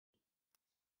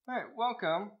Alright,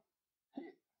 welcome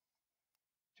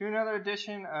to another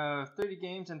edition of 30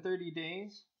 Games in 30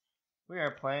 Days. We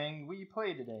are playing We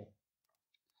Play today.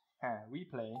 We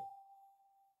Play.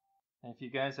 And if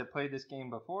you guys have played this game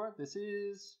before, this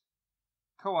is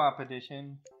co-op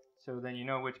edition, so then you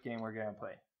know which game we're going to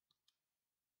play.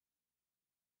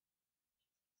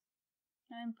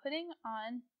 I'm putting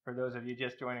on For those of you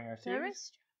just joining our the series, wrist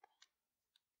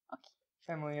strap.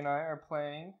 Okay. Emily and I are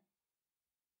playing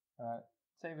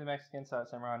Save the Mexican. So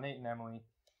it's Nate and Emily.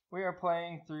 We are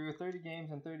playing through 30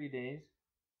 games in 30 days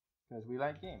because we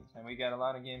like games and we got a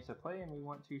lot of games to play and we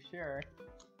want to share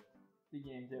the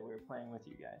games that we're playing with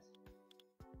you guys.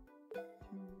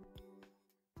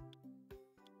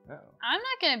 Uh-oh. I'm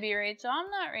not gonna be Rachel. I'm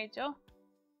not Rachel.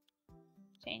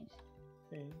 Change.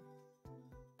 Change?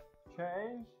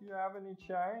 You have any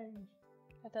change?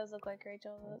 That does look like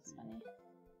Rachel. That's funny.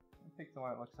 I picked the one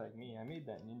that looks like me. I made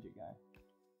that ninja guy.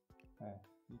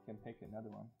 You can pick another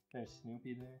one. There's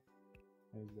Snoopy there.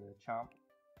 There's the Chomp.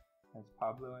 There's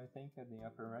Pablo, I think, at the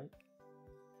upper right.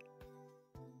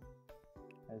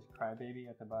 There's Crybaby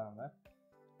at the bottom left.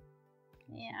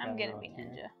 Yeah, I'm gonna be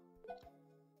Ninja.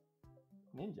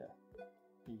 Ninja?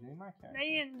 He's in my character.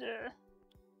 Ninja!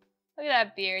 Look at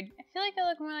that beard. I feel like I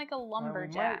look more like a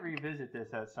lumberjack. We might revisit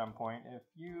this at some point. If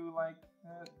you like,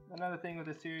 another thing with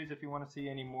the series, if you want to see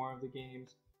any more of the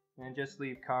games, then just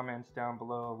leave comments down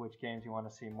below which games you want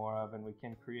to see more of, and we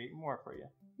can create more for you.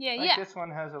 Yeah. This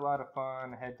one has a lot of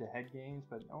fun head-to-head games,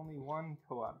 but only one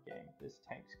co-op game, this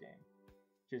tanks game,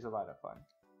 which is a lot of fun.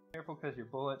 Careful because your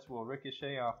bullets will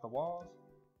ricochet off the walls,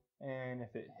 and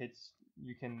if it hits,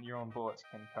 your own bullets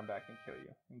can come back and kill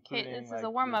you. Okay, this is a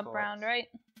warm-up round, right?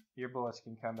 Your bullets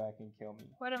can come back and kill me.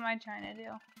 What am I trying to do?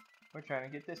 We're trying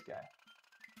to get this guy.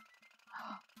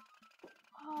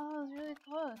 Oh, that was really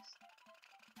close.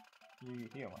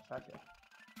 You almost got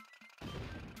you.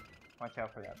 Watch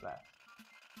out for that blast.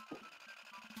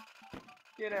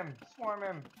 Get him! Swarm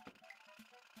him!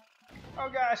 Oh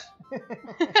gosh!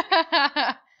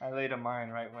 I laid a mine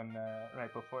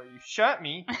right before you shot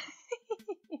me.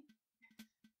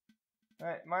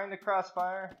 Alright, mine the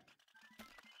crossfire.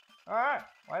 Alright,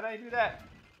 why did I do that?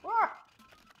 Ah!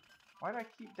 Why did I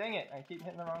keep, dang it, I keep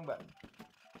hitting the wrong button.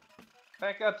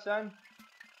 Back up, son.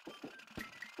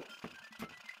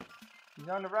 He's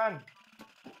on the run.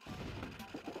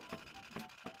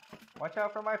 Watch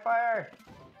out for my fire.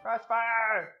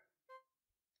 Crossfire!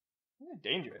 This is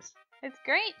dangerous. It's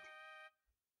great.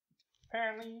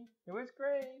 Apparently, it was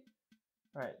great.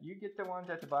 Alright, you get the ones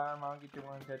at the bottom, I'll get the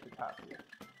ones at the top here.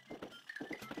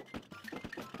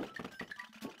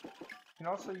 You can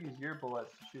also use your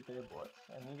bullets to shoot their bullets.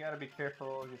 And you gotta be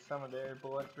careful because some of their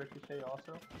bullets ricochet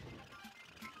also.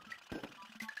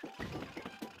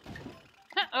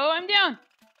 Oh, I'm down.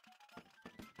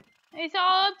 It's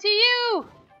all up to you.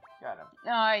 Got him.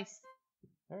 Nice.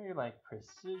 Very like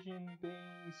precision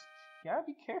based. You gotta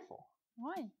be careful.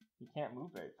 Why? You can't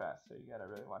move very fast, so you gotta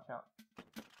really watch out.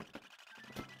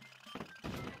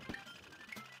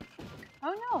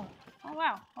 Oh no. Oh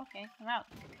wow. Okay, I'm out.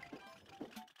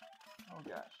 Oh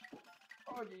gosh.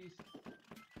 Oh jeez.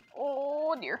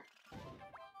 Oh dear.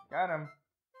 Got him.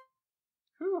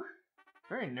 Whew.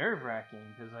 Very nerve-wracking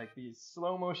because like these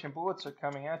slow motion bullets are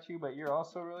coming at you, but you're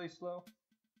also really slow.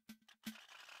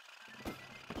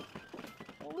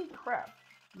 Holy crap!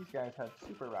 These guys have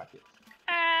super rockets.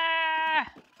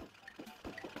 Ah!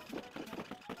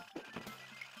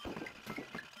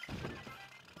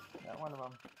 Got one of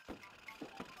them.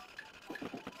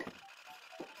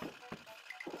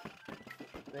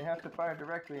 They have to fire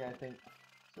directly, I think.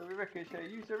 So we ricochet.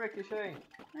 Use the ricochet.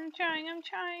 I'm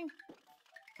trying.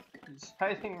 He's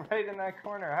hiding right in that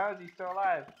corner. How is he still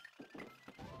alive?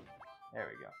 There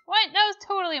we go. What? That was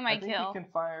totally my kill. I think you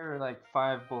can fire like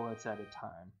 5 bullets at a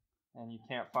time. And you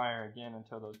can't fire again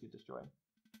until those get destroyed.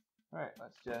 Alright,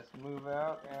 let's just move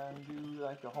out and do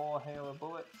like a whole hail of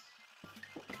bullets.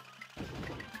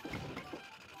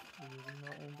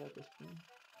 Aimed at the screen.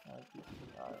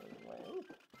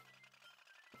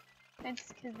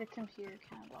 It's because the computer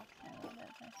kind of blocks me a little bit.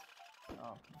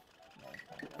 Oh, yeah,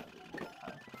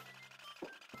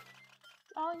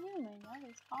 it's all you, man. That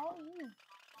is all you.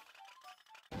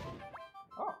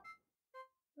 Oh,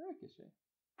 ricochet.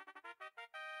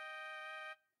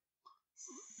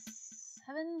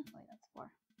 7. Wait, that's 4.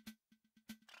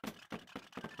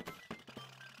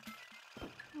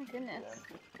 Oh my goodness.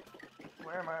 Yeah.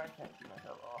 Where am I? I can't see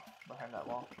myself. Oh, behind that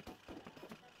wall.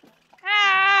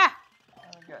 Ah! I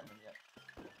haven't gotten him yet.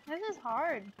 This is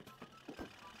hard.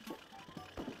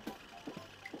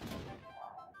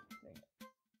 Dang it.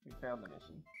 We failed the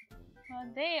mission. Well,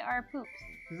 they are poops.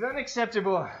 This is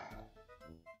unacceptable.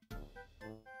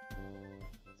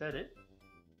 that it?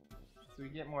 Do we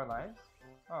get more lives?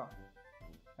 Oh,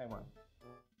 I won.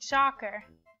 Shocker.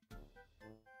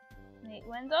 Nate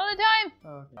wins all the time.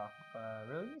 Okay.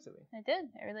 Really easily. I did.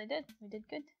 I really did. We did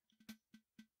good.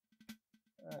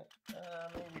 Alright.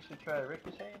 Maybe we should try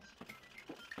ricochets.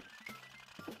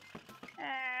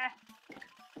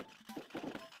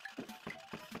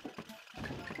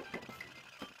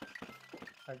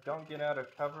 Don't get out of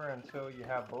cover until you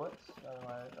have bullets.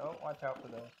 Otherwise, oh, watch out for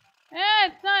those.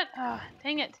 It's not. Oh,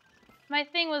 dang it. My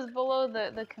thing was below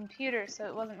the computer, so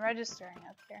it wasn't registering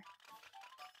up here.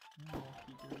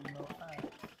 Keep your remote high.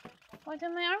 Well,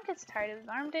 then my arm gets tired. It was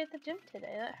arm day at the gym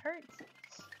today. That hurts.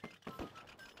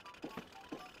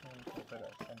 Put a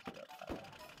sensor up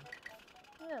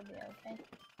high. It'll be okay.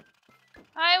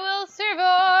 I will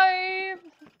survive!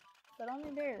 But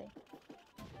only barely.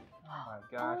 Oh my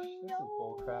gosh, Oh, this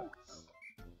is bullcrap.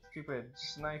 Stupid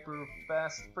sniper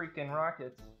fast freaking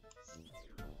rockets.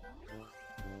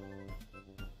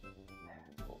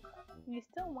 You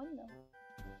still win though.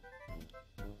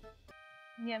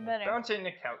 Yeah, better. Don't sit in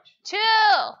the couch.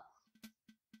 Chill!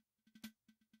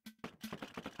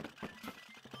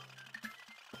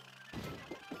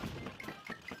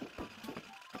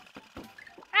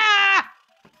 Ah!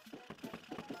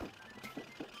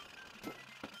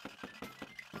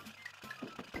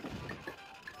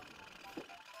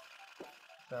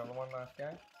 So the one last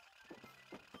guy.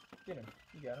 Get him.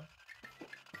 You got him.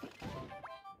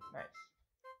 Nice.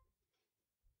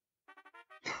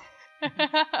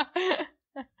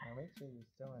 Now make sure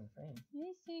you're still in frame. Let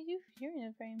me see you if you're in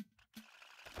a frame.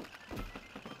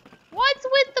 What's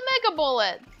with the mega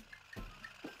bullets?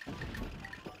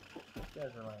 These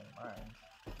guys are laying mines.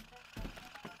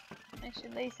 I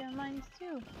should lay some mines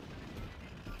too.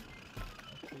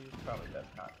 Actually, it's probably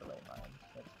best not to lay mines.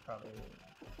 That's probably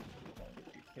going to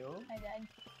get you killed. I died.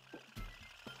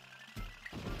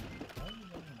 Why are you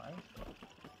laying mines for?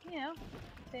 You know,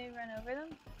 they run over them.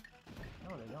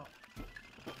 No, they don't.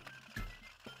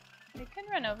 They can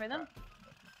run over them.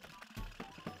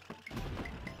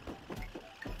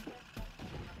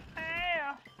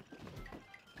 Ah.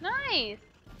 Nice!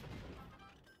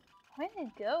 Way to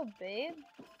go, babe.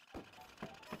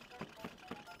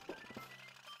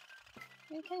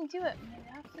 You can do it, man.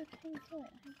 You absolutely can do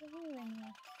it. I believe in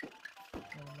you.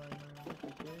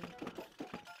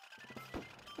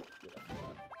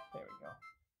 There we go.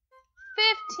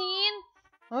 15?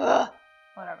 Ugh.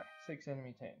 Whatever. 6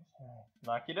 enemy tanks.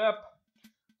 Lock it up.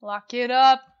 Lock it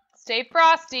up. Stay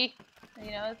frosty.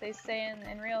 You know, as they say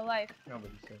in real life.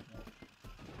 Nobody says that.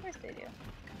 Of course they do.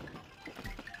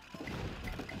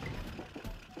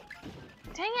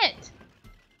 Dang it!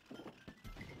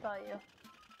 It's all you.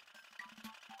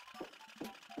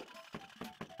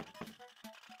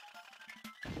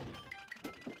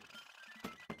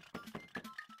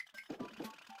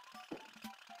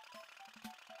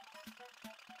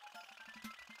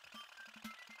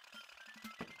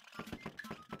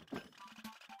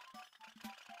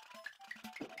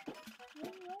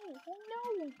 Oh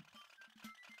no!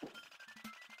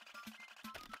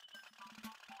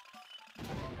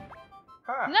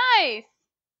 Ha! Nice!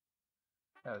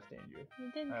 That was dangerous. You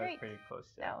did That was great. pretty close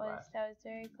to That was last.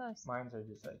 very close. Mines are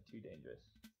just like too dangerous.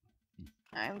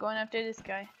 I'm going after this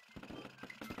guy.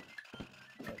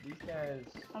 Yeah, these guys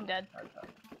I'm dead. are tough.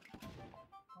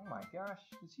 Oh my gosh,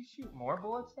 does he shoot more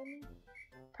bullets than me?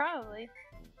 Probably.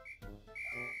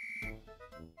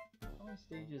 How many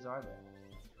stages are there?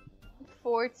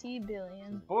 40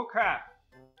 billion. Bullcrap!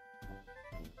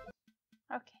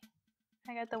 Okay.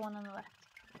 I got the one on the left.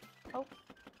 Oh.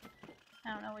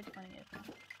 I don't know which one it is now.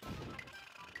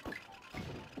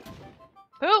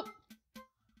 Poop!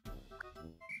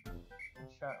 You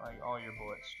shot like all your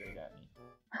bullets straight at me.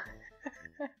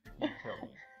 You killed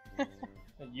me.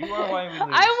 And you are why we lose.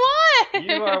 I won!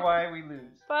 You are why we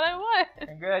lose. But I won!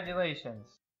 Congratulations.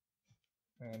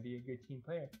 And be a good team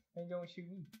player. And don't shoot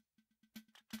me.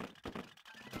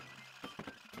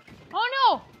 Oh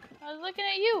no! I was looking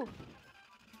at you.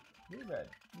 You're red.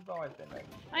 You've always been red.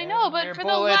 I know, but your for the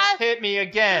bullets last... hit me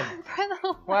again. For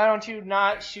the Why don't you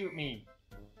not shoot me?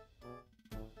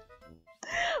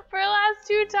 For the last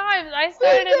 2 times, I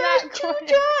started in that corner. 2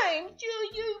 times?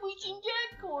 You was in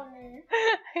that corner.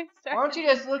 I started... Why don't you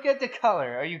just look at the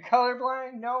color? Are you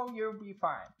colorblind? No, you'll be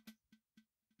fine.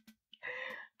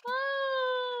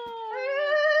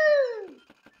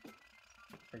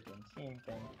 Freaking team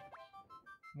thing.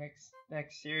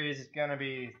 Next series is gonna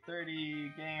be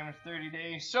 30 games, 30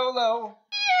 days solo.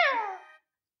 Yeah.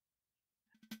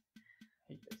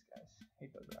 Hate those guys.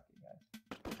 Hate those rocket guys.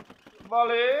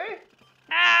 Volley.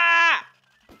 Ah!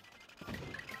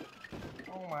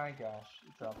 Oh my gosh,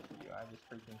 it's up to you. I just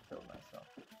freaking killed myself.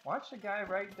 Watch the guy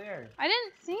right there. I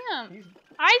didn't see him. He's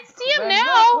I see him then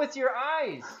now. look with your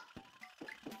eyes.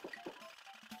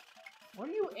 What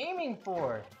are you aiming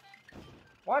for?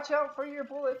 Watch out for your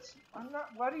bullets. I'm not.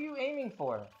 What are you aiming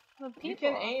for? The people. You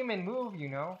can aim and move, you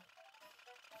know.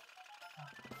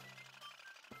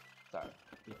 Sorry.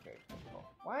 Be very careful.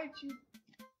 Why'd you?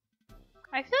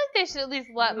 I feel like they should at least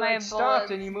let my bullets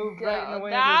stopped and you moved go. right in the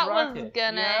way That of his rocket. was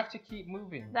gonna. You have to keep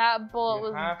moving. That bullet You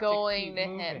was have to going keep to hit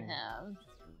moving. him.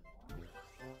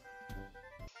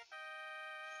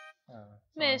 Oh,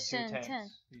 Mission two tanks, 10.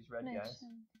 These red guys.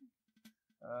 Mission.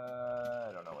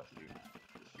 I don't know what to do.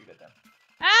 Just shoot at them.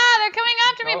 Ah, they're coming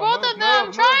after me, both of them.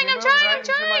 I'm trying. I'm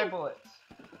trying. My bullets.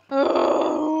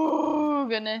 Oh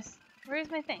goodness. Where's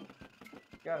my thing?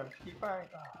 Got him. Keep firing.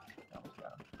 Oh, almost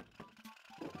got him.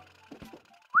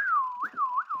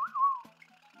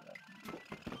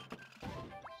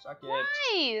 Suck it.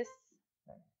 Nice.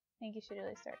 I think you should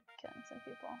really start killing some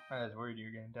people. I was worried you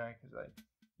were gonna die because like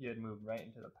you had moved right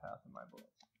into the path of my bullets.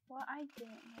 Well, I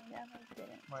didn't. I never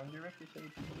didn't. Mind your ricochet,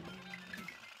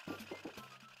 please.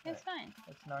 It's fine.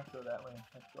 Let's not go that way.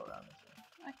 Let's go around this way.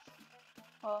 Okay.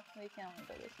 Well, we can only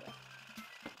go this way.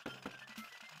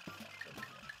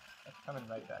 That's coming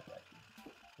right back at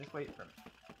you. Just wait for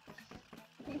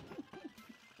me.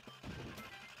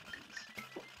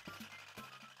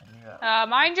 I knew that.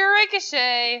 Mind your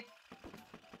ricochet.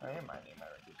 I am minding my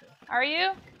ricochet. Are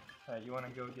you? Alright, you want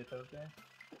to go get those guys?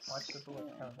 Watch the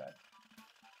bullets come back.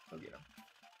 Go get them.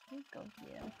 You go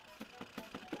get him.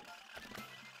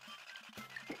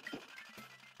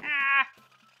 Ah!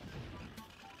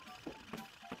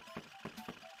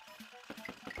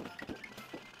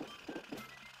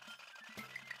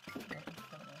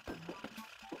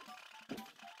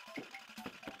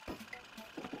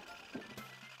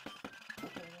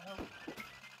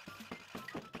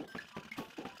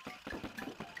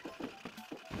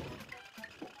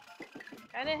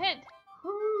 Got a hit.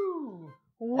 Woo!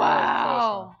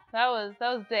 Wow. That was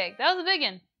big. That was a big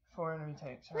one. 4 enemy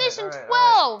tanks. All Mission right,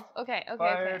 12! Okay, okay,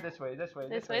 Fire okay. this way. This way,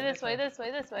 this way, this way,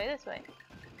 this way.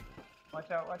 Watch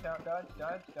out, dodge.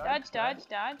 Dodge.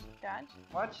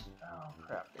 Watch. Oh,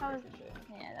 crap. How was- Ricochet.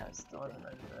 Yeah, that was I stupid. wasn't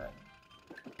ready for that.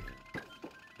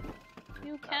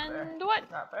 You fair. can do it.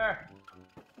 Not fair.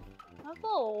 That's a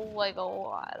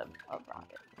lot of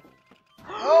rockets.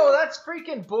 Oh, that's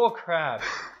freaking bullcrap.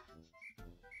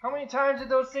 How many times did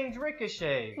those things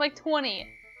ricochet? Like 20,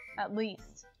 at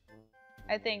least.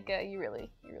 I think you really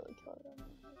killed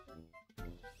them.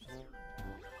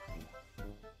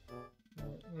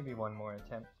 Maybe one more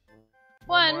attempt.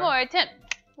 One more attempt.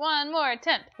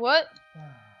 What?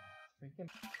 Freaking.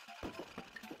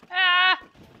 Ah!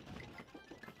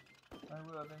 I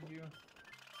will avenge you.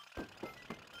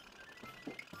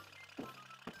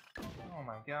 Oh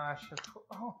my gosh.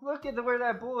 Oh, look at where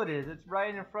that bullet is. It's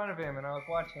right in front of him, and I was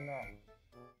watching that.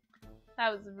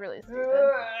 That was really stupid.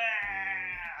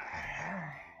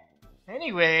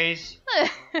 Anyways,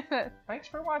 thanks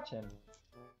for watching.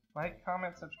 Like,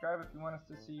 comment, subscribe if you want us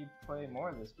to see you play more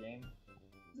of this game.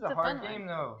 This is a hard game,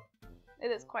 though.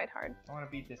 It is quite hard. I want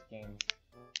to beat this game.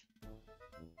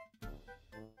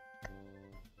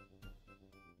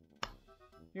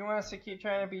 If you want us to keep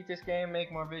trying to beat this game, make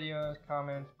more videos,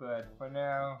 comments, but for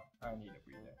now, I need a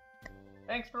breather.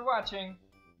 Thanks for watching.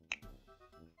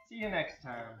 See you next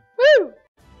time. Woo!